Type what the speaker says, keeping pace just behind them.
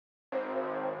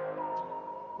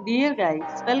Dear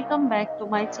guys, welcome back to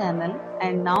my channel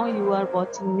and now you are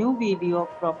watching new video of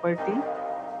property.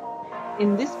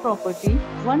 In this property,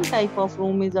 one type of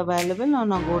room is available on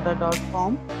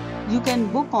agoda.com. You can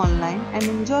book online and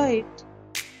enjoy it.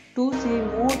 To see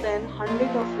more than 100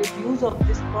 of reviews of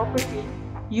this property,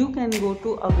 you can go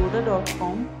to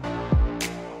agoda.com.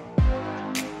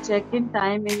 Check-in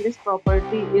time in this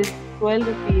property is 12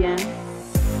 p.m.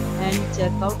 and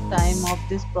checkout time of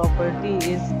this property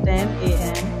is 10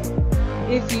 a.m.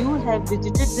 If you have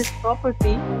visited this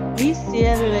property, please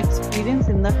share your experience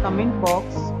in the comment box.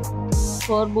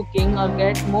 For booking or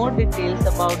get more details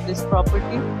about this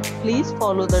property, please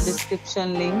follow the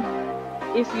description link.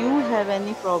 If you have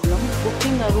any problem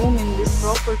booking a room in this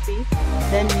property,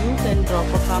 then you can drop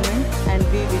a comment and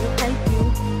we will help you.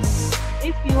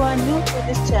 If you are new to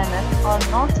this channel or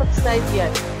not subscribed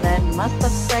yet, then must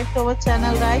subscribe to our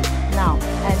channel right now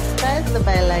and press the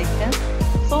bell icon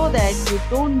so that you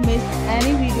don't miss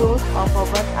any videos of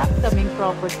our upcoming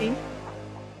property.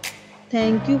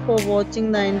 Thank you for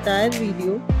watching the entire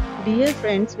video. Dear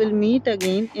friends, will meet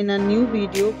again in a new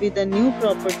video with a new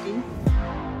property.